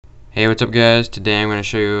Hey, what's up guys? Today I'm going to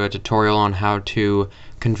show you a tutorial on how to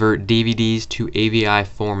convert DVDs to AVI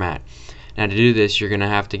format. Now to do this, you're going to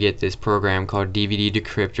have to get this program called DVD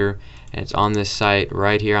Decryptor, and it's on this site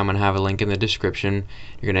right here. I'm going to have a link in the description.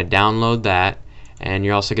 You're going to download that, and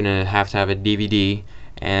you're also going to have a DVD,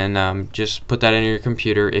 and just put that in your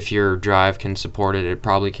computer. If your drive can support it, it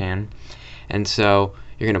probably can. And so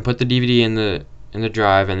you're going to put the DVD in the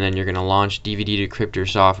drive, and then you're going to launch DVD Decryptor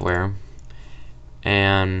software,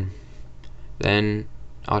 and then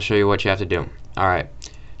I'll show you what you have to do. Alright,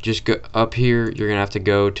 just go up here. You're gonna have to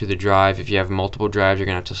go to the drive. If you have multiple drives, you're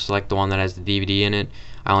gonna have to select the one that has the DVD in it.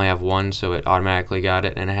 I only have one, so it automatically got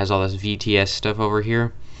it, and it has all this VTS stuff over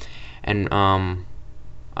here. And I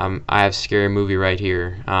have Scary Movie right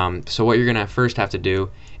here. So what you're gonna first have to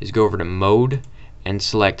do is go over to Mode and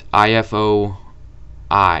select IFOI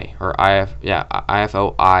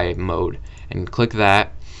IFOI mode, and click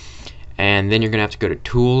that. And then you're gonna have to go to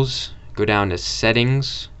Tools, go down to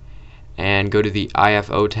Settings, and go to the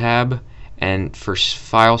IFO tab, and for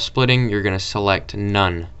file splitting you're going to select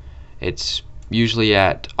None. It's usually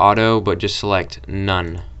at Auto, but just select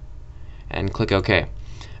None and click OK.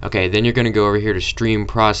 Okay, then you're going to go over here to Stream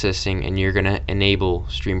Processing, and you're going to enable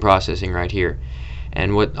Stream Processing right here.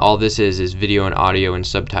 And what all this is video and audio and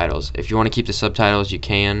subtitles. If you want to keep the subtitles, you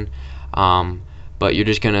can, but you're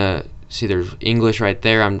just going to see there's English right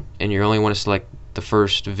there, and you only want to select the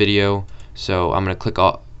first video. So I'm going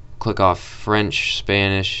to click off French,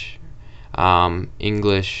 Spanish,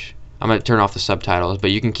 English. I'm going to turn off the subtitles,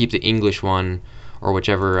 but you can keep the English one or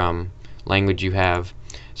whichever language you have.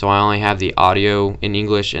 So I only have the audio in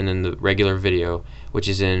English and then the regular video, which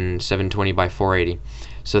is in 720 by 480.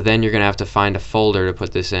 So then you're going to have to find a folder to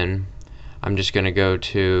put this in. I'm just going to go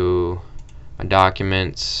to my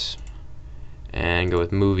documents and go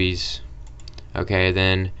with movies. Okay,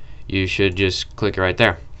 then you should just click right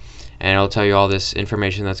there, and it'll tell you all this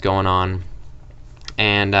information that's going on,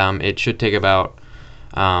 and it should take about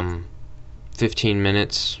 15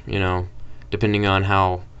 minutes, depending on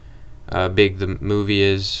how big the movie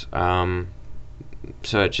is.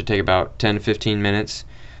 So it should take about 10 to 15 minutes.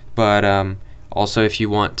 But also, if you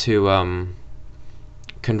want to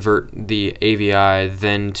convert the AVI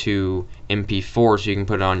then to MP4 so you can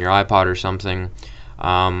put it on your iPod or something,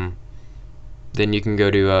 then you can go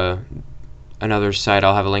to another site.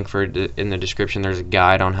 I'll have a link for it in the description. There's a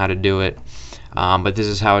guide on how to do it, but this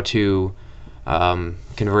is how to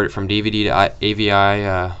convert it from DVD to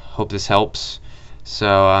AVI. Hope this helps.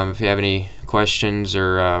 So if you have any questions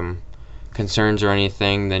or concerns or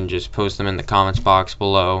anything, then just post them in the comments box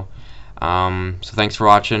below. So thanks for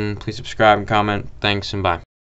watching. Please subscribe and comment. Thanks, and bye.